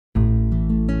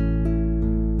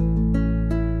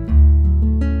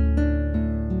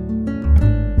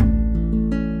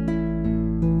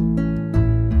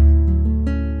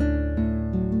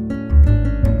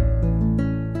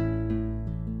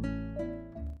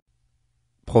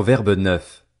Proverbe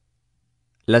 9.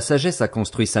 La sagesse a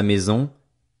construit sa maison,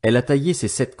 elle a taillé ses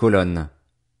 7 colonnes.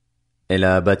 Elle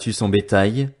a abattu son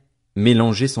bétail,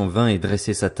 mélangé son vin et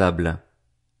dressé sa table.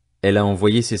 Elle a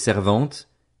envoyé ses servantes,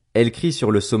 elle crie sur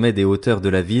le sommet des hauteurs de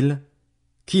la ville.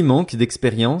 Qui manque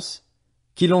d'expérience?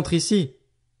 Qu'il entre ici.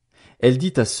 Elle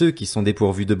dit à ceux qui sont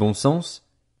dépourvus de bon sens,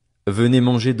 venez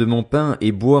manger de mon pain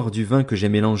et boire du vin que j'ai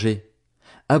mélangé.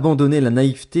 Abandonnez la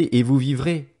naïveté et vous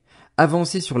vivrez.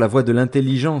 Avancez sur la voie de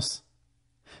l'intelligence.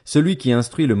 Celui qui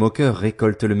instruit le moqueur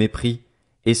récolte le mépris,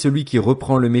 et celui qui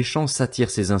reprend le méchant s'attire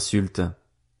ses insultes.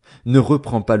 Ne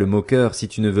reprends pas le moqueur si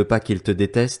tu ne veux pas qu'il te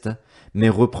déteste, mais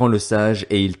reprends le sage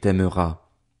et il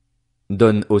t'aimera.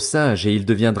 Donne au sage et il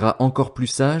deviendra encore plus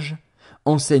sage,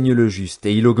 enseigne le juste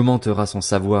et il augmentera son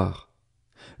savoir.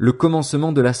 Le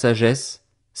commencement de la sagesse,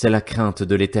 c'est la crainte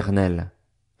de l'Éternel.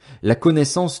 La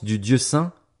connaissance du Dieu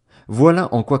saint,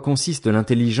 voilà en quoi consiste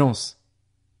l'intelligence.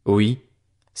 Oui,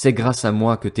 c'est grâce à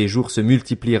moi que tes jours se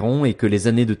multiplieront et que les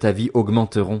années de ta vie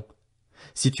augmenteront.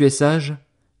 Si tu es sage,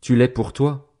 tu l'es pour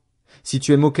toi. Si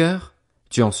tu es moqueur,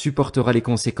 tu en supporteras les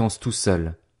conséquences tout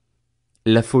seul.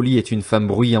 La folie est une femme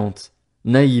bruyante,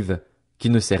 naïve, qui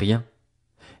ne sait rien.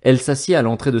 Elle s'assied à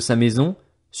l'entrée de sa maison,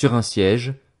 sur un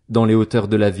siège, dans les hauteurs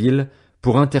de la ville,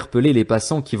 pour interpeller les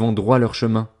passants qui vont droit leur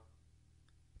chemin.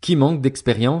 Qui manque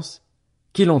d'expérience?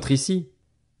 Qu'il entre ici.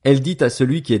 Elle dit à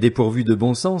celui qui est dépourvu de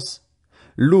bon sens,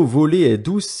 l'eau volée est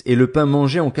douce et le pain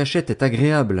mangé en cachette est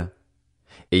agréable.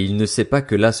 Et il ne sait pas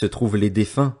que là se trouvent les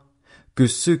défunts, que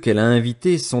ceux qu'elle a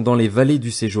invités sont dans les vallées du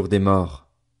séjour des morts.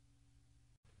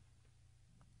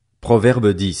 Proverbe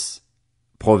 10.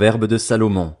 Proverbe de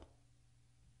Salomon.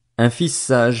 Un fils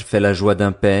sage fait la joie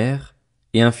d'un père,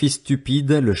 et un fils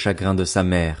stupide le chagrin de sa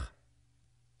mère.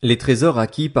 Les trésors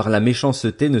acquis par la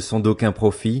méchanceté ne sont d'aucun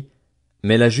profit,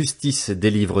 mais la justice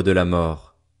délivre de la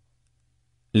mort.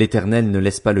 L'Éternel ne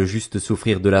laisse pas le juste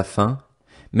souffrir de la faim,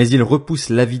 mais il repousse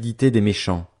l'avidité des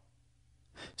méchants.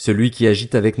 Celui qui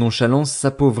agite avec nonchalance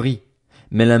s'appauvrit,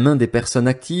 mais la main des personnes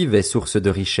actives est source de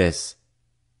richesse.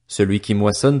 Celui qui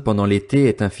moissonne pendant l'été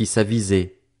est un fils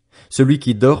avisé. Celui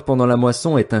qui dort pendant la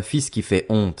moisson est un fils qui fait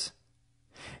honte.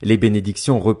 Les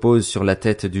bénédictions reposent sur la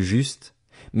tête du juste,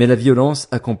 mais la violence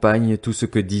accompagne tout ce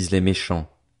que disent les méchants.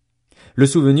 Le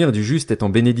souvenir du juste est en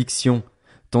bénédiction,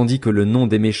 tandis que le nom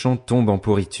des méchants tombe en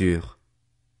pourriture.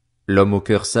 L'homme au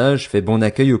cœur sage fait bon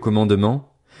accueil au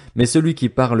commandement, mais celui qui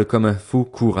parle comme un fou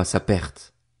court à sa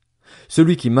perte.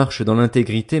 Celui qui marche dans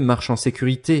l'intégrité marche en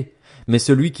sécurité, mais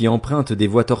celui qui emprunte des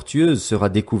voies tortueuses sera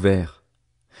découvert.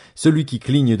 Celui qui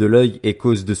cligne de l'œil est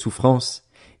cause de souffrance,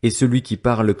 et celui qui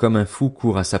parle comme un fou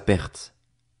court à sa perte.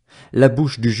 La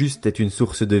bouche du juste est une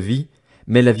source de vie,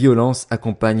 mais la violence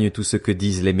accompagne tout ce que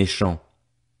disent les méchants.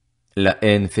 La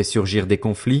haine fait surgir des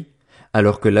conflits,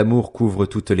 alors que l'amour couvre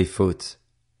toutes les fautes.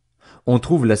 On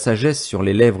trouve la sagesse sur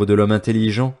les lèvres de l'homme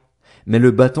intelligent, mais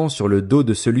le bâton sur le dos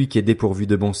de celui qui est dépourvu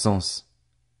de bon sens.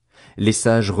 Les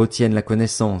sages retiennent la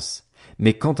connaissance,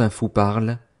 mais quand un fou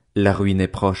parle, la ruine est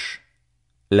proche.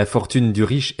 La fortune du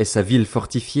riche est sa ville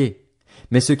fortifiée,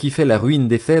 mais ce qui fait la ruine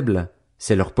des faibles,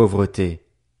 c'est leur pauvreté.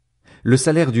 Le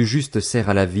salaire du juste sert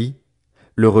à la vie,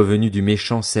 le revenu du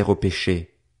méchant sert au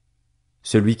péché.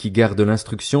 Celui qui garde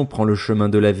l'instruction prend le chemin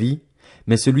de la vie,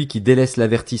 mais celui qui délaisse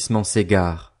l'avertissement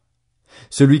s'égare.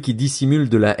 Celui qui dissimule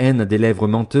de la haine a des lèvres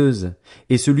menteuses,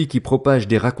 et celui qui propage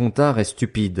des racontards est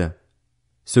stupide.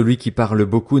 Celui qui parle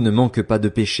beaucoup ne manque pas de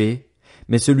péché,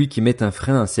 mais celui qui met un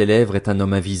frein à ses lèvres est un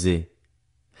homme avisé.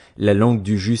 La langue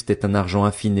du juste est un argent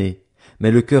affiné,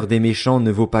 mais le cœur des méchants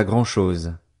ne vaut pas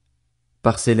grand-chose.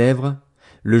 Par ses lèvres,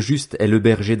 le juste est le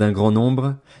berger d'un grand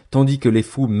nombre, tandis que les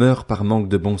fous meurent par manque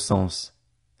de bon sens.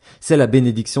 C'est la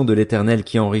bénédiction de l'Éternel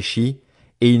qui enrichit,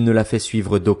 et il ne la fait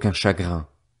suivre d'aucun chagrin.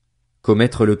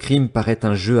 Commettre le crime paraît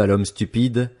un jeu à l'homme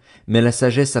stupide, mais la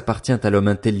sagesse appartient à l'homme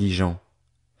intelligent.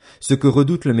 Ce que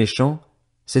redoute le méchant,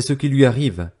 c'est ce qui lui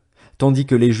arrive, tandis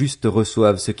que les justes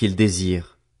reçoivent ce qu'ils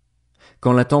désirent.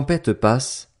 Quand la tempête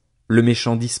passe, le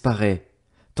méchant disparaît,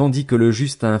 tandis que le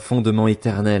juste a un fondement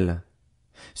éternel.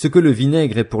 Ce que le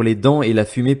vinaigre est pour les dents et la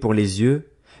fumée pour les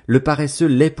yeux, le paresseux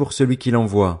l'est pour celui qui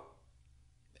l'envoie.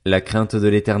 La crainte de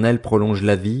l'Éternel prolonge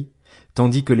la vie,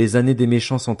 tandis que les années des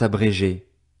méchants sont abrégées.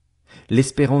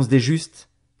 L'espérance des justes,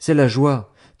 c'est la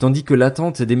joie, tandis que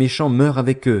l'attente des méchants meurt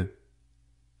avec eux.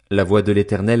 La voie de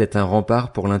l'Éternel est un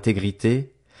rempart pour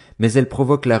l'intégrité, mais elle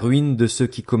provoque la ruine de ceux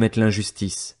qui commettent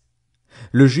l'injustice.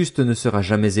 Le juste ne sera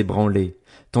jamais ébranlé,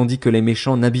 tandis que les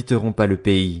méchants n'habiteront pas le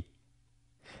pays.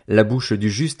 La bouche du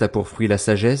juste a pour fruit la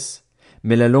sagesse,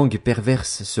 mais la langue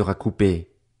perverse sera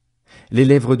coupée. Les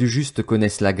lèvres du juste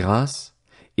connaissent la grâce,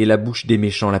 et la bouche des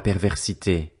méchants la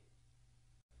perversité.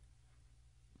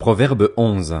 Proverbe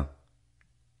 11.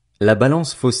 La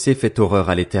balance faussée fait horreur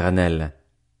à l'Éternel,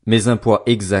 mais un poids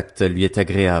exact lui est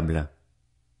agréable.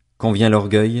 Quand vient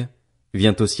l'orgueil,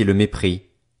 vient aussi le mépris,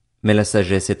 mais la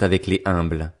sagesse est avec les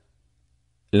humbles.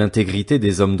 L'intégrité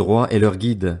des hommes droits est leur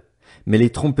guide, mais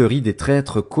les tromperies des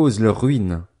traîtres causent leur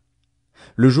ruine.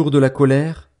 Le jour de la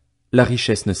colère, la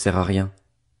richesse ne sert à rien.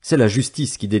 C'est la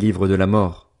justice qui délivre de la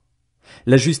mort.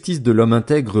 La justice de l'homme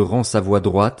intègre rend sa voie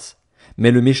droite,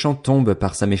 mais le méchant tombe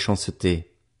par sa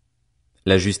méchanceté.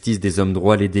 La justice des hommes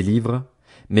droits les délivre,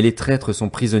 mais les traîtres sont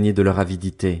prisonniers de leur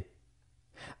avidité.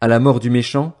 À la mort du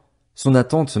méchant, son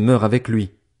attente meurt avec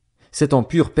lui. C'est en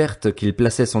pure perte qu'il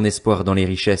plaçait son espoir dans les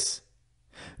richesses.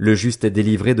 Le juste est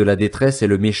délivré de la détresse et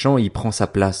le méchant y prend sa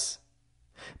place.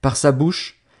 Par sa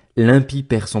bouche, l'impie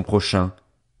perd son prochain,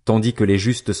 tandis que les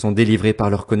justes sont délivrés par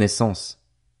leur connaissance.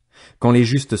 Quand les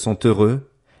justes sont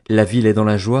heureux, la ville est dans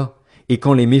la joie, et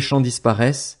quand les méchants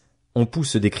disparaissent, on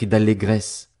pousse des cris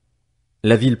d'allégresse.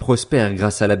 La ville prospère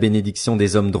grâce à la bénédiction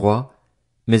des hommes droits,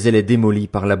 mais elle est démolie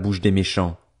par la bouche des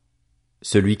méchants.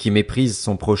 Celui qui méprise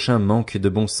son prochain manque de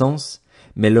bon sens,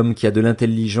 mais l'homme qui a de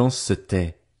l'intelligence se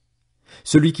tait.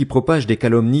 Celui qui propage des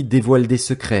calomnies dévoile des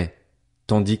secrets,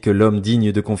 tandis que l'homme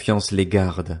digne de confiance les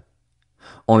garde.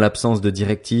 En l'absence de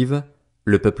directive,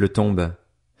 le peuple tombe.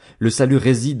 Le salut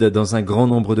réside dans un grand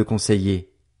nombre de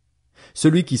conseillers.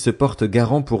 Celui qui se porte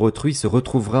garant pour autrui se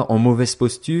retrouvera en mauvaise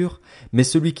posture, mais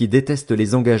celui qui déteste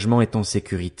les engagements est en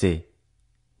sécurité.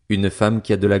 Une femme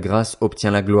qui a de la grâce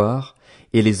obtient la gloire,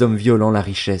 et les hommes violents la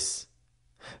richesse.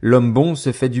 L'homme bon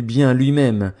se fait du bien à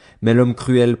lui-même, mais l'homme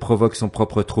cruel provoque son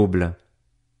propre trouble.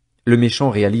 Le méchant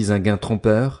réalise un gain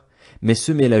trompeur, mais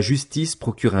semer la justice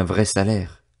procure un vrai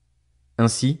salaire.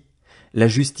 Ainsi, la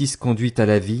justice conduit à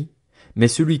la vie, mais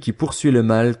celui qui poursuit le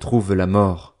mal trouve la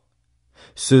mort.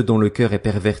 Ceux dont le cœur est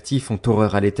perverti font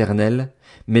horreur à l'Éternel,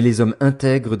 mais les hommes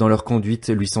intègres dans leur conduite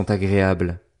lui sont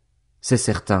agréables. C'est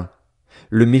certain,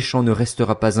 le méchant ne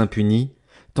restera pas impuni,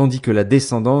 tandis que la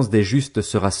descendance des justes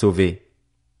sera sauvée.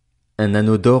 Un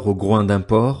anneau d'or au groin d'un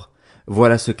porc,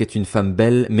 voilà ce qu'est une femme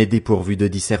belle mais dépourvue de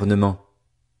discernement.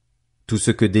 Tout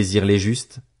ce que désirent les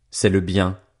justes, c'est le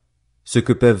bien. Ce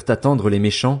que peuvent attendre les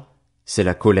méchants, c'est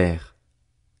la colère.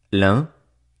 L'un,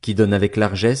 qui donne avec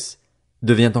largesse,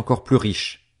 devient encore plus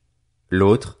riche.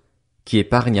 L'autre, qui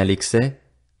épargne à l'excès,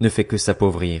 ne fait que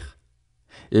s'appauvrir.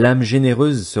 L'âme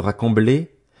généreuse sera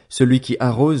comblée, celui qui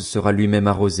arrose sera lui-même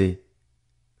arrosé.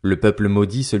 Le peuple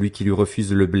maudit celui qui lui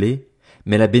refuse le blé,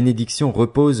 mais la bénédiction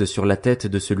repose sur la tête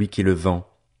de celui qui le vend.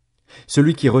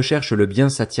 Celui qui recherche le bien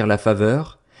s'attire la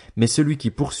faveur, mais celui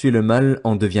qui poursuit le mal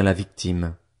en devient la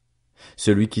victime.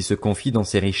 Celui qui se confie dans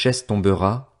ses richesses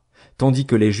tombera, tandis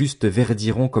que les justes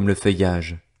verdiront comme le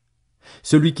feuillage.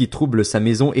 Celui qui trouble sa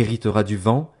maison héritera du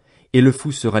vent, et le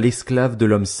fou sera l'esclave de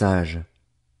l'homme sage.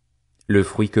 Le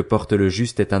fruit que porte le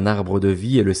juste est un arbre de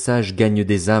vie, et le sage gagne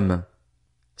des âmes.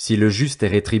 Si le juste est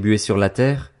rétribué sur la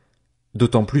terre,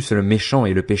 d'autant plus le méchant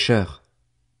et le pécheur.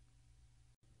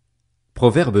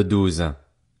 Proverbe 12.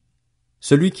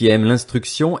 Celui qui aime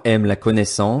l'instruction aime la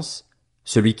connaissance,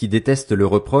 celui qui déteste le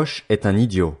reproche est un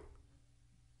idiot.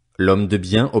 L'homme de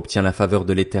bien obtient la faveur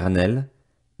de l'Éternel,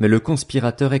 mais le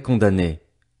conspirateur est condamné.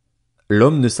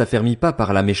 L'homme ne s'affermit pas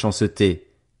par la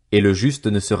méchanceté, et le juste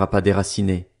ne sera pas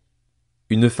déraciné.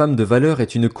 Une femme de valeur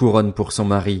est une couronne pour son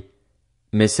mari,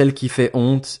 mais celle qui fait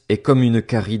honte est comme une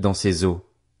carie dans ses os.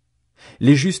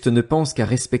 Les justes ne pensent qu'à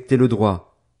respecter le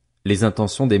droit. Les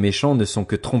intentions des méchants ne sont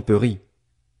que tromperies.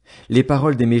 Les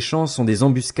paroles des méchants sont des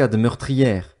embuscades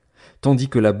meurtrières, tandis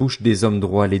que la bouche des hommes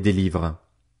droits les délivre.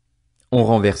 On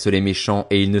renverse les méchants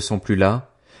et ils ne sont plus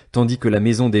là, tandis que la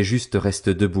maison des justes reste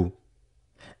debout.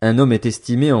 Un homme est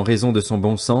estimé en raison de son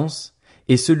bon sens,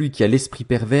 et celui qui a l'esprit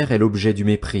pervers est l'objet du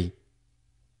mépris.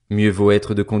 Mieux vaut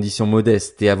être de condition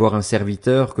modeste et avoir un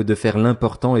serviteur que de faire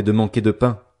l'important et de manquer de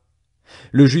pain.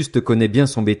 Le juste connaît bien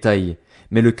son bétail,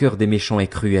 mais le cœur des méchants est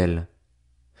cruel.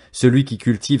 Celui qui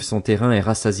cultive son terrain est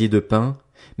rassasié de pain,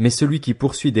 mais celui qui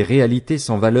poursuit des réalités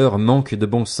sans valeur manque de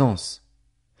bon sens.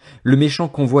 Le méchant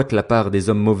convoite la part des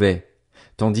hommes mauvais,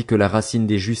 tandis que la racine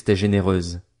des justes est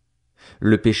généreuse.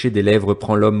 Le péché des lèvres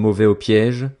prend l'homme mauvais au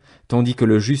piège, tandis que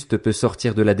le juste peut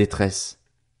sortir de la détresse.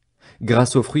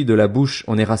 Grâce au fruit de la bouche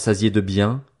on est rassasié de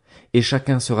bien, et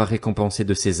chacun sera récompensé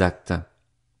de ses actes.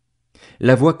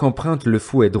 La voie qu'emprunte le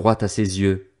fou est droite à ses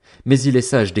yeux, mais il est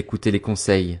sage d'écouter les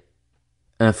conseils.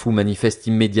 Un fou manifeste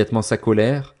immédiatement sa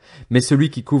colère, mais celui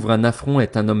qui couvre un affront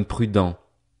est un homme prudent.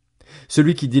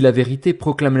 Celui qui dit la vérité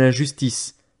proclame la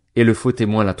justice, et le faux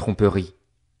témoin la tromperie.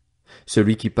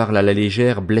 Celui qui parle à la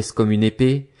légère blesse comme une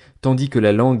épée, tandis que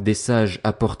la langue des sages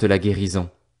apporte la guérison.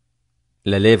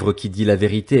 La lèvre qui dit la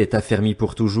vérité est affermie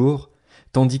pour toujours,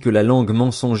 tandis que la langue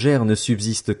mensongère ne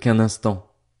subsiste qu'un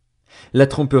instant. La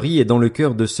tromperie est dans le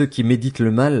cœur de ceux qui méditent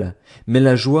le mal, mais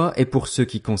la joie est pour ceux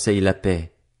qui conseillent la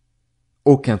paix.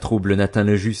 Aucun trouble n'atteint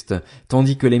le juste,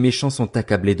 tandis que les méchants sont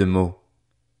accablés de maux.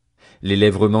 Les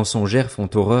lèvres mensongères font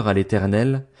horreur à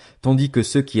l'Éternel, tandis que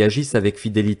ceux qui agissent avec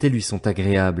fidélité lui sont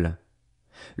agréables.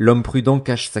 L'homme prudent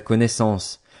cache sa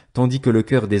connaissance, tandis que le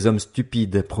cœur des hommes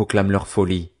stupides proclame leur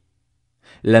folie.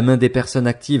 La main des personnes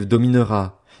actives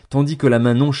dominera, tandis que la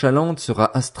main nonchalante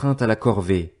sera astreinte à la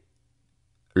corvée.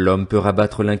 L'homme peut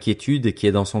rabattre l'inquiétude qui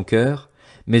est dans son cœur,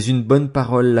 mais une bonne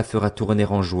parole la fera tourner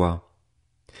en joie.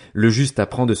 Le juste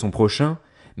apprend de son prochain,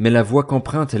 mais la voie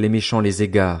qu'empruntent les méchants les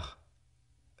égare.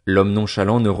 L'homme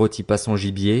nonchalant ne rôtit pas son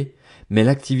gibier, mais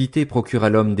l'activité procure à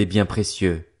l'homme des biens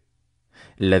précieux.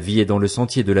 La vie est dans le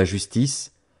sentier de la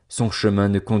justice, son chemin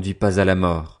ne conduit pas à la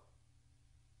mort.